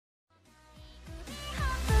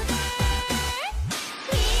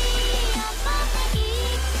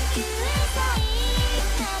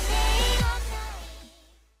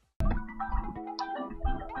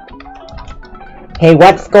Hey,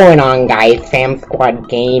 what's going on, guys? Fam Squad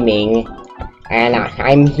Gaming, and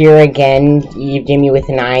I'm here again, Jimmy with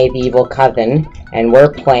an eye, the evil cousin, and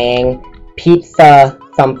we're playing Pizza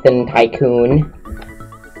something Tycoon.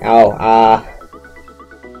 No,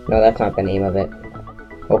 that's not the name of it.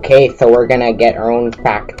 Okay, so we're gonna get our own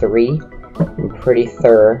factory. I'm pretty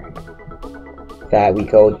sure that we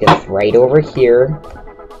go just right over here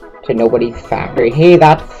to nobody's factory. Hey,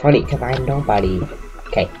 that's funny, because I'm nobody.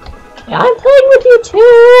 Okay. I'm playing with you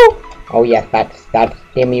too! Oh yes, that's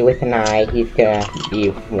Jimmy with an eye. He's gonna be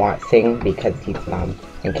watching because he's dumb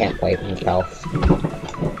and can't play himself.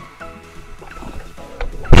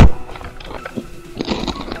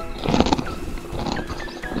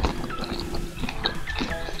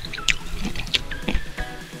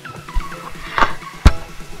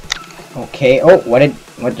 Okay, oh,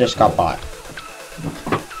 what just got bought?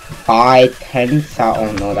 Buy 10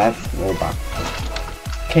 oh no, that's Roblox.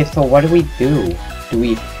 Okay, so what do? What do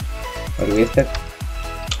we have to,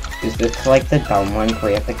 is this like the dumb one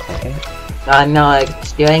where you have to click it? No,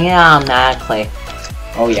 it's doing it automatically.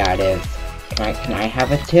 Oh yeah, it is. Can I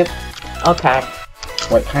have a tip? Okay.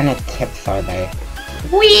 What kind of tips are they?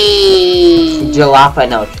 Whee!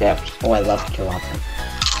 Jalapeno chips. Oh, I love jalapeno.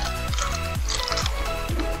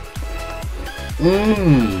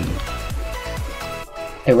 Mmm.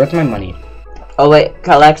 Hey, where's my money? Oh wait,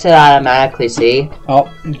 collects it automatically, see? Oh,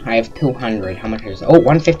 I have 200. How much is it? Oh,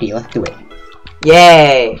 150. Let's do it.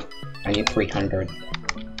 Yay! I need 300.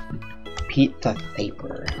 Pizza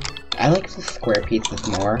paper. I like the square pizzas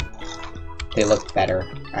more. They look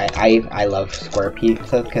better. I love square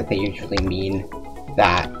pizzas because they usually mean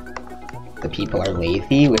that the people are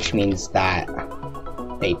lazy, which means that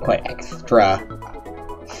they put extra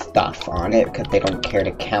stuff on it because they don't care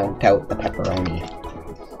to count out the pepperoni.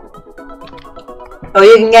 Oh,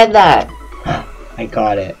 you can get that! I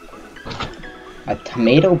got it. A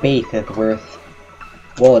tomato base is worth...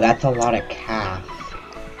 Whoa, that's a lot of cash.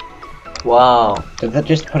 Whoa. Does it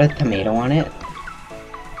just put a tomato on it?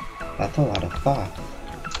 That's a lot of sauce.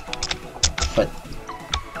 But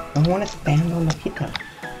I want to stand on the pizza.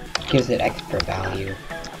 Gives it extra value.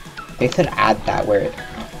 They should add that where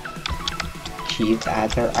cheese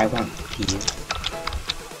adds are. I want cheese.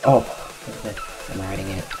 Oh, what's this? I'm writing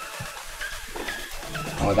it.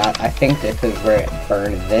 Oh, I think this is where it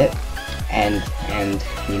burns it, and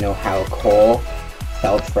you know how coal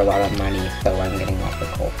sells for a lot of money, so I'm getting lots of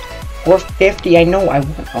coal. 450, I know, I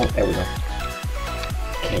want, oh, there we go.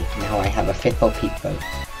 Okay, now I have a Fizzle pizza.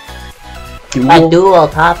 A dual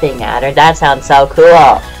topping adder, that sounds so cool!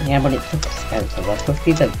 Yeah, but it's expensive. Let's go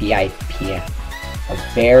see the VIP. A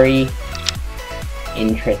very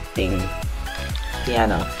interesting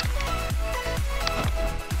Piano.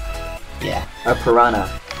 Yeah. A piranha.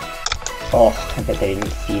 Oh, I bet they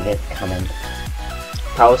didn't see this coming.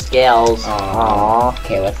 Pro scales. Aww.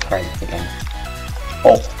 Okay, let's try this again.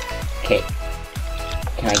 Oh, okay.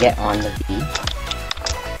 Can I get on the V?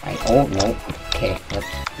 Oh, no. Okay,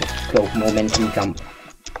 let's go. Momentum jump.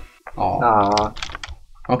 Aww.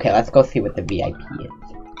 Okay, let's go see what the VIP is.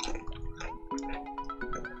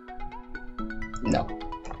 No.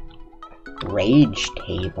 Rage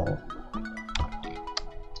table.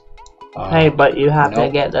 Hey, but you have to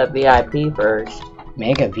get the VIP first.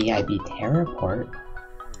 Mega VIP teleport?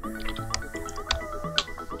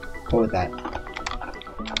 What was that?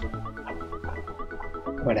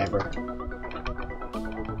 Whatever.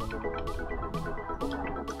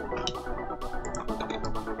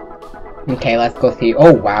 Okay, let's go see.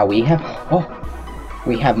 Oh wow, we have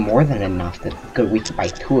more than enough. This is good. We can buy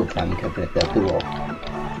 2 of them because it's a duo.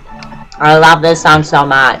 I love this song so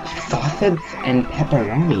much. Sausage and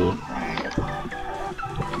pepperoni.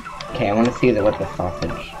 Okay, I want to see what the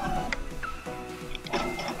sausage.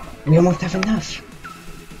 We almost have enough.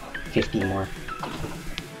 50 more.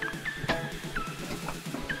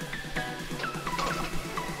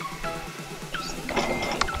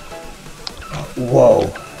 Whoa.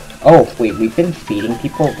 Oh, wait, we've been feeding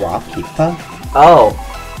people raw pizza? Oh,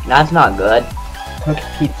 that's not good. Cooked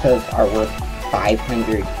pizzas are worth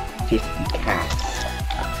 550 cash.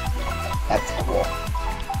 That's cool.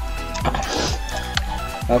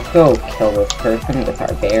 Let's go kill this person with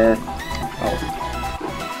our bear.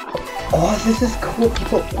 Oh, this is cool.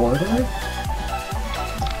 People order?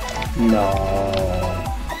 No.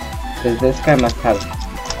 This guy must have...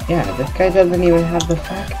 Yeah, this guy doesn't even have the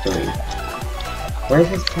factory. Where's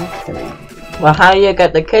his factory? Well, how do you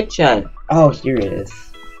get the kitchen? Oh, here it is.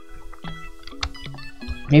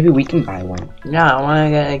 Maybe we can buy one. No, I want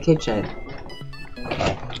to get a kitchen.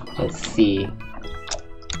 Okay, let's see.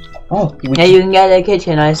 Oh, hey, you can get a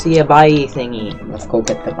kitchen. I see a buy thingy. Let's go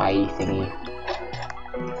get the buy thingy.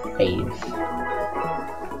 save.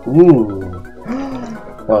 Ooh.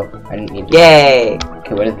 Well, I didn't need to. Yay!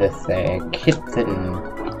 Okay, what is this? Kitten.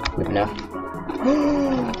 We have enough.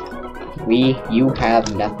 You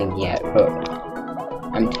have nothing yet, but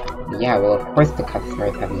yeah, well, of course the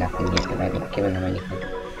customers have nothing yet because I haven't given them anything.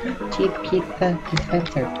 Cheese pizza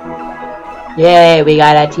dispenser. Yay, we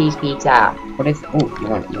got a cheese pizza. What is? Oh, you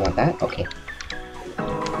want that? Okay.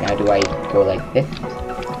 Now do I go like this?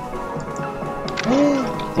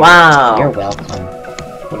 Wow. You're welcome.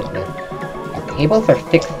 What is this? Our tables are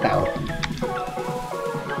 6,000.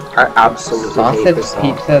 Are absolutely Sausage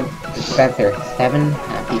pizza dispenser 7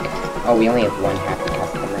 happy. Oh, we only have 1 happy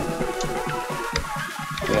customer.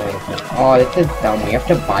 Oh, this is dumb. We have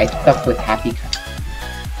to buy stuff with happy customers.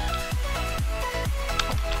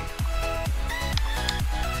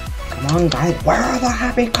 Come on, guys. Where are the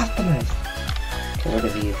happy customers? Okay, what are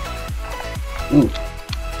these? Ooh.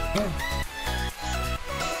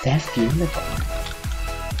 Seth Unicorn.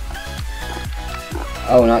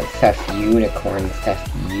 Oh, not Seth Unicorn. Seth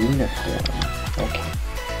Unicorn. Okay.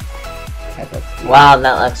 Wow,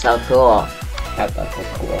 that looks so cool. That does look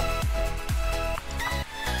cool.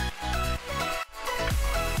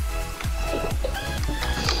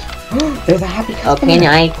 There's a happy customer. Oh, can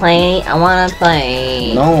I play? I wanna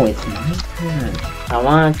play. No, it's my turn. I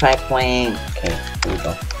wanna try playing. Okay, here we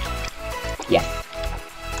go. Yes.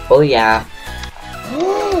 Oh yeah.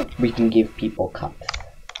 We can give people cups.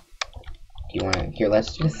 Do you want? Here,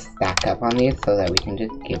 let's just stack up on these so that we can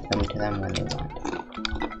just give them to them when they want.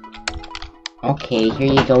 Okay,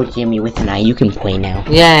 here you go, Jimmy with an eye. You can play now.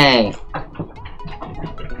 Yay.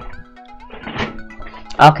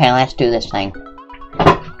 Okay, let's do this thing.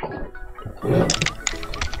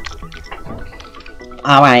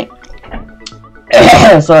 Alright.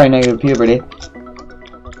 Sorry, negative puberty.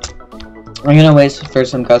 I'm gonna wait for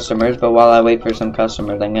some customers, but while I wait for some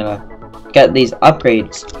customers, I'm gonna get these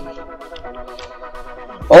upgrades.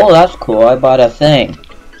 Oh, that's cool. I bought a thing.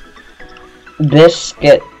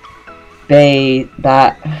 Biscuit base.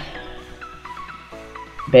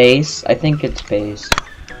 I think it's bass.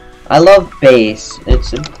 I love bass.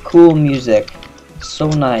 It's a cool music. So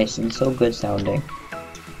nice and so good sounding.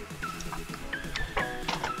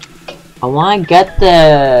 I wanna get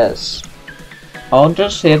this. I'll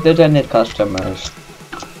just see if there's any customers.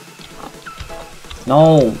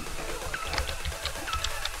 No.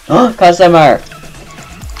 Oh, customer.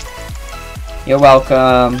 You're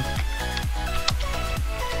welcome.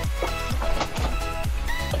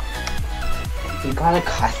 You got a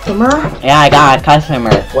customer? Yeah, I got a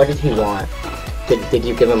customer. What did he want? Did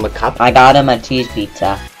you give him a cup? I got him a cheese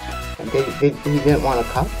pizza. He didn't want a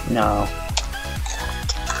cup? No.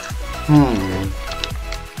 Hmm.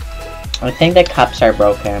 I think the cups are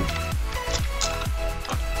broken.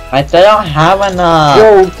 I still don't have enough.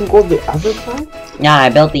 Yo, you can go the other side? Yeah, I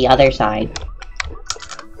built the other side.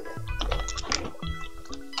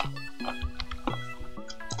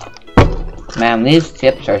 Man, these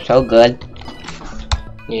chips are so good.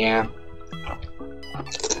 Yeah.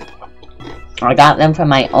 I got them from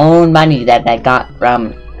my own money that I got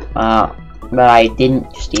from, but I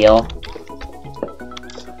didn't steal.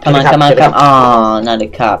 Come on, come on, come on. Oh, not a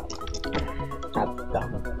cup. That's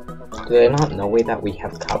dumb. Do they not know that we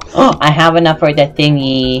have cups? Oh, I have enough for the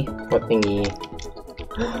thingy. What thingy?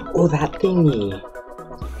 Oh, that thingy.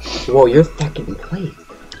 Whoa, you're second place.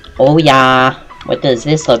 Oh, yeah. What does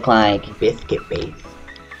this look like? Biscuit base.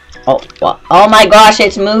 Oh, oh my gosh,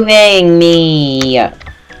 it's moving me.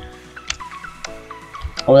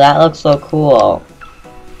 Oh, that looks so cool.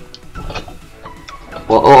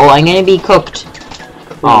 Oh, I'm gonna be cooked.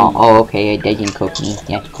 Oh, okay, it didn't cook me.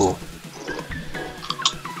 That's cool.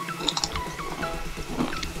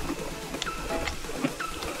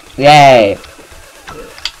 Yay.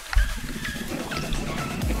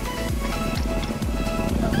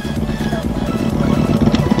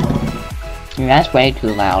 That's way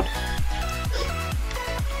too loud.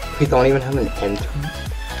 We don't even have an entrance.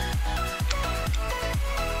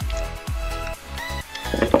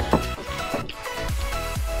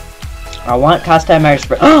 I want customers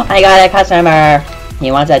for— oh, I got a customer!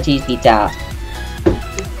 He wants a cheese pizza.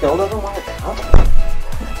 He still doesn't want a cup?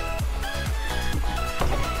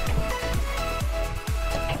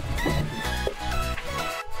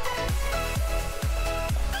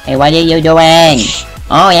 Hey, what are you doing?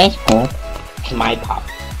 Oh, that's cool. My pop.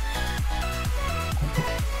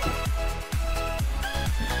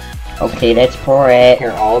 Okay, let's pour it.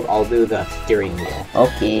 Here, I'll do the steering wheel.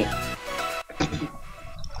 Okay.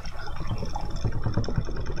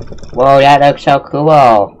 Whoa, that looks so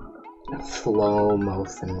cool. Slow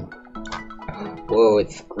motion. Whoa,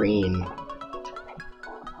 it's green.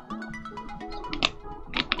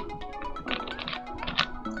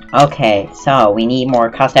 Okay, so we need more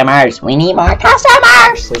customers. We need more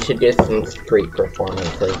customers! We should do some street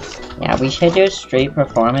performances. Yeah, we should do street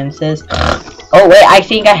performances. Oh, wait, I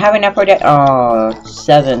think I have enough for that. Oh,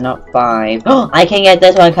 7, not 5. I can get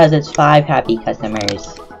this one because it's 5 happy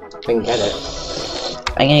customers. I can get it.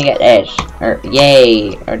 I'm gonna get this. Or,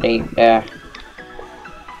 yay. Or they,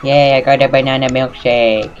 yay, I got a banana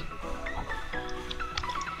milkshake.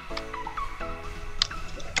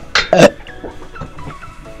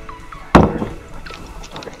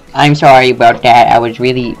 I'm sorry about that. I was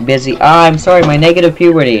really busy. Oh, I'm sorry, my negative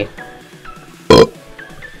puberty.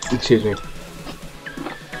 Excuse me.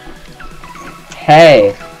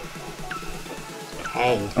 Hey.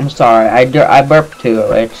 Hey. I'm sorry. I burped too.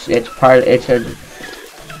 It's a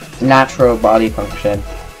natural body function.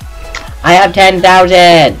 I have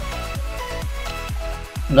 10,000.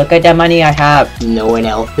 Look at the money I have. No one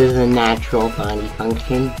else is a natural body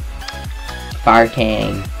function.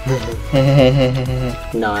 Farting.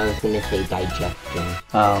 No, I was gonna say digestion.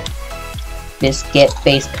 Oh. Biscuit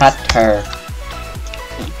face cutter.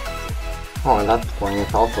 Oh, that's boring.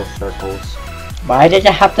 It's also circles. Why did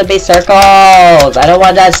it have to be circles? I don't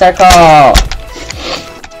want that circle.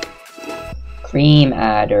 Cream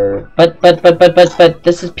adder. But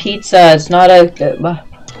this is pizza. It's not a.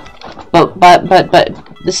 But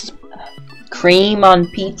this is cream on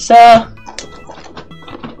pizza.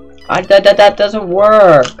 That doesn't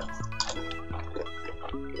work.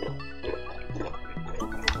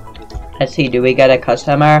 Let's see. Do we get a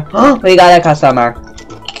customer? Oh, we got a customer.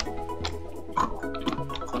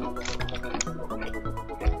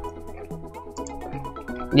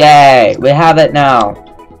 Yay! We have it now.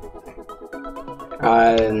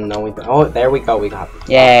 No, we don't. Oh, there we go. We got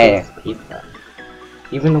Yay! Pizza.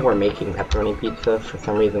 Even though we're making pepperoni pizza, for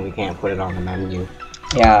some reason we can't put it on the menu.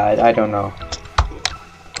 Yeah, I don't know.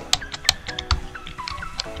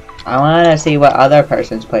 I wanna see what other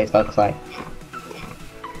person's place looks like.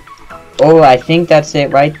 Oh, I think that's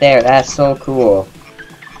it right there. That's so cool.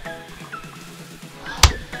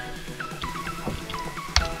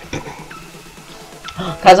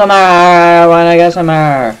 Customer! I want a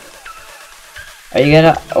customer! Are you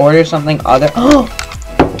gonna order something other?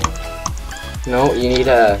 No, you need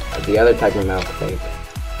the other type of milkshake.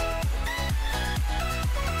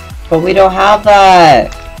 But we don't have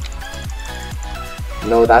that!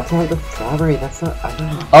 No, that's not the strawberry, that's the other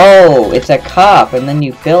one. Oh, it's a cup and then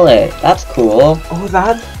you fill it. That's cool. Oh,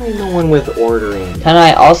 that's why no one was ordering. Can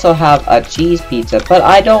I also have a cheese pizza? But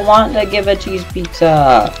I don't want to give a cheese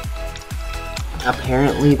pizza.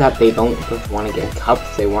 Apparently that they don't just want to get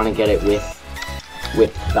cups, they want to get it with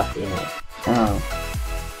stuff in it. Oh.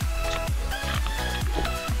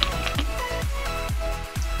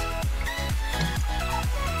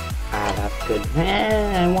 Ah, that's good.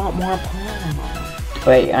 I want more palm.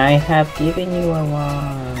 Wait, I have given you a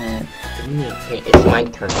one. It's my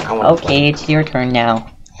turn. I want to Okay, it's your turn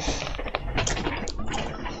now.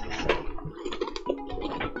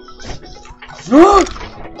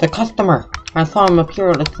 The customer! I saw him appear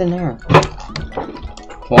out of thin air.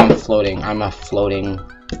 Well, I'm floating. I'm a floating.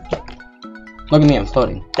 Look at me, I'm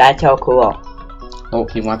floating. That's so cool. Oh,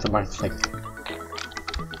 he wants a bicycle.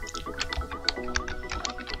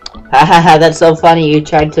 Hahaha, that's so funny. You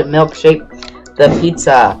tried to milkshake the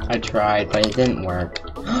pizza. I tried, but it didn't work.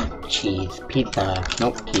 Cheese. Pizza.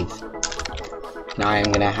 Nope, cheese. Now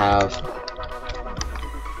I'm gonna have...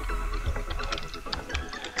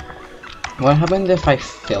 What happens if I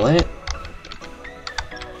fill it?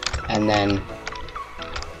 And then...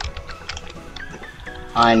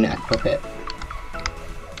 unequip it.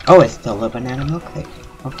 Oh, it's still a banana milkshake.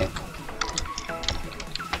 Okay.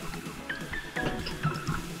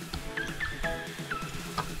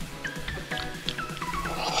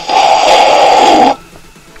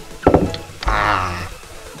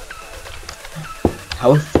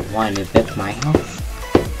 House 1, is this my house?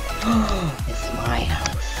 It's my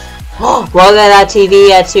house. Look at that TV,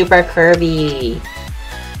 it's super curvy.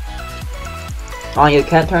 Oh, you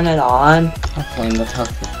can't turn it on? Hopefully this house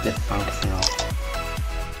is dysfunctional.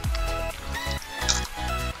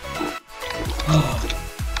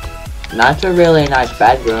 That's a really nice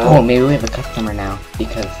bedroom. Oh, maybe we have a customer now,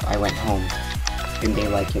 because I went home. And they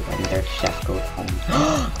like it when their chef goes home.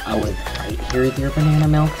 I was right. Here's your banana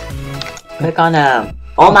milk. Click on him.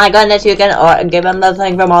 Oh my goodness, you can give him the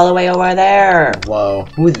thing from all the way over there. Whoa,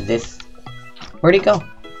 who is this? Where'd he go?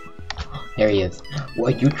 There he is.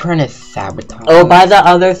 What, are you trying to sabotage? Oh, buy the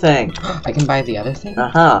other thing. I can buy the other thing?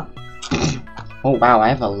 Uh-huh. Oh wow, I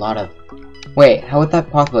have a lot of... Wait, how is that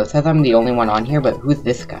possible? It says I'm the only one on here, but who's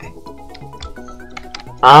this guy?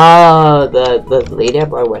 Oh, the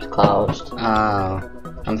leaderboard was closed. Oh.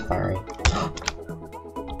 I'm sorry.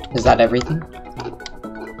 Is that everything?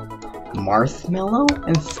 Marshmallow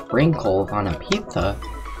and sprinkles on a pizza?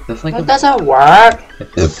 This like That doesn't work.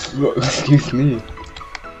 Excuse me.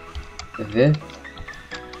 Is this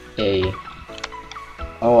a...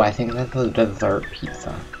 Oh, I think that's a dessert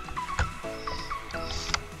pizza.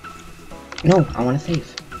 No, I want to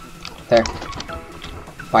save. There.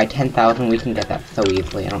 By 10,000 we can get that so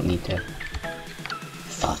easily, I don't need to.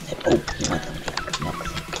 Sausage. Oh, he wants a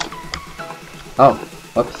milkshake. Oh,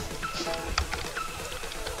 whoops.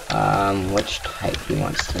 Which type? He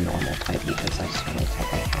wants the normal type because that's the only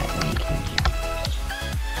type I had when he came here.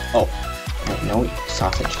 Oh, wait, no,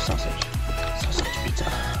 sausage pizza.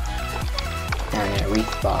 Now I'm gonna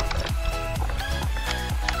restock.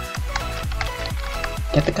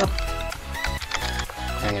 Get the cup.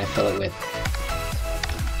 I'm gonna fill it with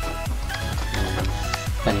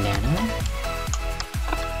banana,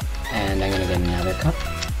 and I'm gonna get another cup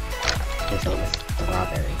and fill it with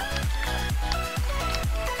strawberry.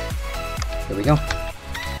 Here we go.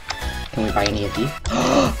 Can we buy any of these?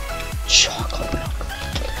 Chocolate milk.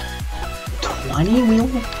 20? We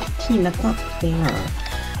only have 15. That's not fair.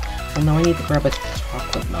 Well, now I need to grab a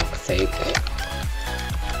chocolate milkshake.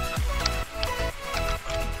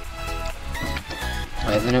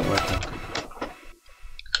 Why isn't it working?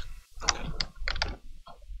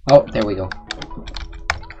 Oh, there we go.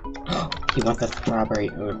 He wants a strawberry,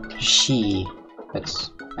 or she.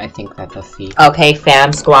 That's, I think that's a C. Okay,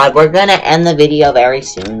 fam squad, we're gonna end the video very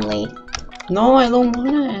soonly. No, I don't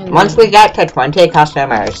wanna end. Once we get to 20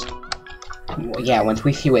 customers. Well, yeah, once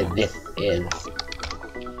we see what this is.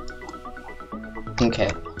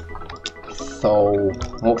 Okay. So,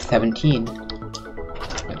 oh, 17.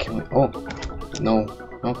 Okay, oh, no,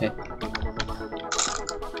 okay.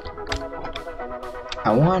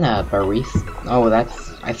 I want a barista. Oh,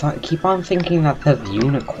 that's, I thought, keep on thinking that says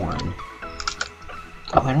unicorn.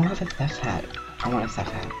 Oh, I don't have a chef hat. I want a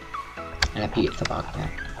chef hat. And a pizza box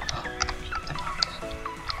hat. Oh, pizza box.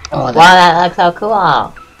 Oh, Wow, that looks so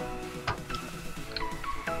cool.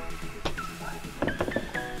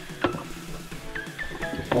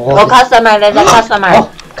 Oh, customer, there's a customer.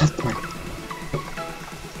 Oh, customer.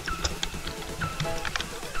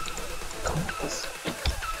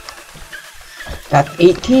 That's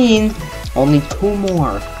 18. Only 2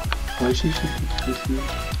 more. Why is she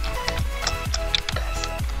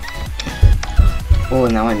Oh,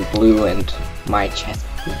 now I'm blue and my chest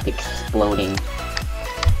is exploding.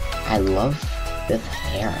 I love this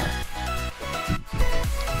hair.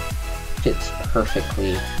 Fits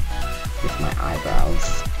perfectly with my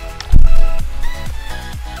eyebrows.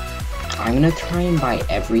 I'm gonna try and buy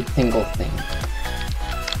every single thing.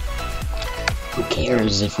 Who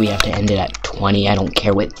cares if we have to end it at 20? I don't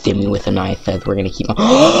care what Timmy with an eye says. We're gonna keep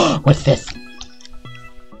on. What's this?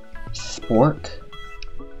 Spork?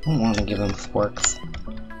 I don't want to give him sporks.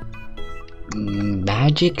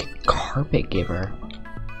 Magic carpet giver.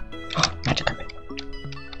 Magic carpet.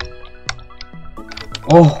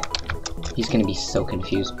 Oh, he's gonna be so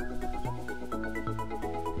confused.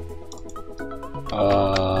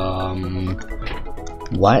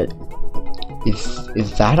 What?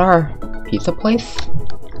 Is that our pizza place?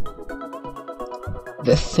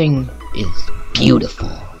 This thing is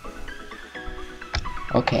beautiful.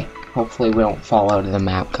 Okay, hopefully we don't fall out of the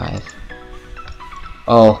map, guys.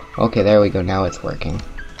 Oh, okay, there we go, now it's working.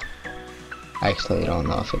 I actually don't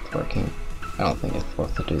know if it's working. I don't think it's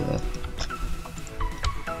supposed to do this.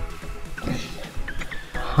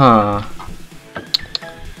 Huh.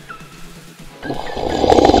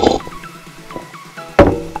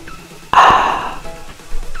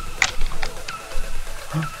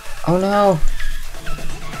 Oh no!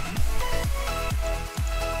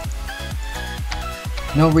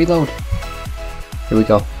 No, reload! Here we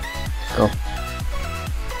go. Let's go.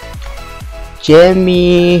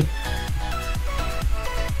 Jimmy!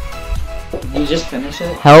 Did you just finish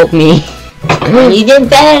it? Help me! You didn't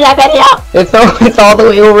finish that video! It's all the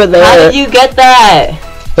way over there! How did you get that?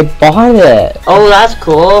 I bought it! Oh, that's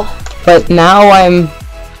cool. But now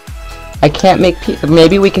I can't make pizza.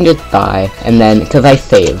 Maybe we can just die, and then, because I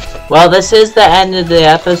saved. Well, this is the end of the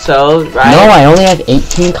episode, right? No, I only have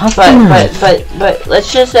 18 customers. But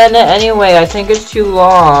let's just end it anyway. I think it's too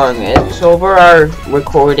long. It's over our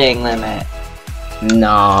recording limit.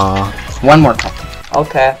 No. One more customer.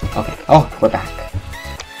 Okay. Okay. Oh, we're back.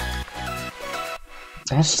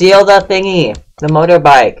 Steal the thingy. The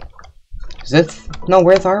motorbike. Is this? No,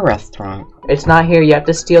 where's our restaurant? It's not here. You have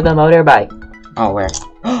to steal the motorbike. Oh, where?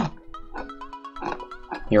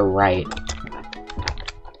 You're right.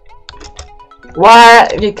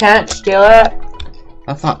 What? You can't steal it?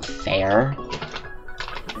 That's not fair.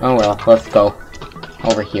 Oh well, let's go.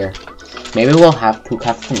 Over here. Maybe we'll have 2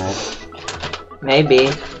 customers. Maybe.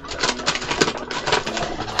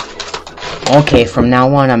 Okay, from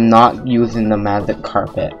now on, I'm not using the magic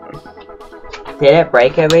carpet. Did it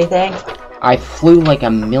break everything? I flew like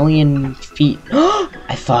 1,000,000 feet.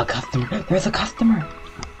 I saw a customer. There's a customer.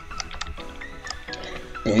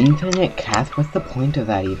 Infinite cast? What's the point of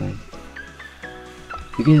that even?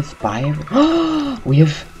 You can just buy every.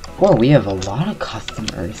 we have a lot of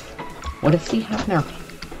customers. What does he have now?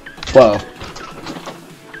 Whoa.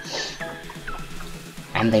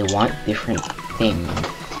 And they want different things.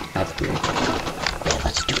 That's weird. Okay,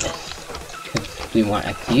 let's do this. 'Cause we want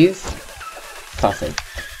a cheese, sausage.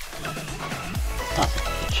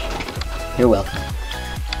 Sausage. You're welcome.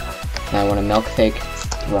 And I want a milkshake,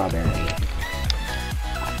 strawberry.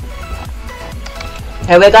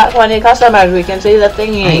 Hey, we got 20 customers. We can see the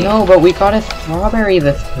thingy. I know, but we got a strawberry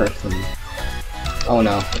this person. Oh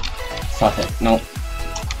no. Sausage. Nope.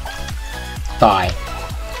 Thigh.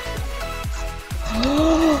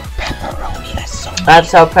 Pepperoni, that's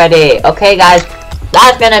so pretty. Okay, guys,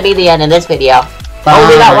 that's gonna be the end of this video. Bye. Oh,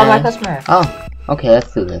 we got one more customer. Oh, okay,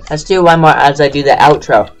 let's do this. Let's do one more as I do the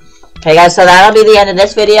outro. Okay, guys, so that'll be the end of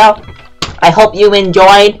this video. I hope you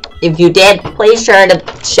enjoyed. If you did, please share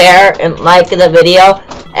and like the video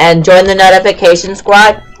and join the notification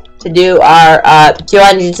squad to do our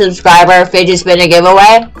 200 subscriber fidget spinner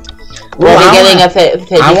giveaway. We'll be giving a fidget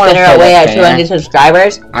spinner away at 200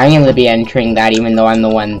 subscribers. I'm going to be entering that even though I'm the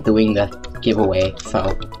one doing the giveaway,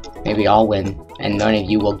 so maybe I'll win, and none of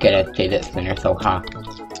you will get a fidget spinner, so ha.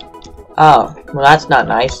 Oh, well that's not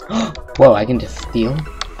nice. Whoa, I can just steal?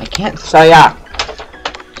 I can't. So yeah,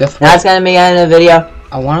 Just that's gonna be the end of the video.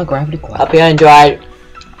 I want a gravity quad. Hope you enjoyed.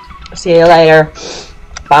 See you later.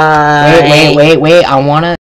 Bye. Wait, I wanna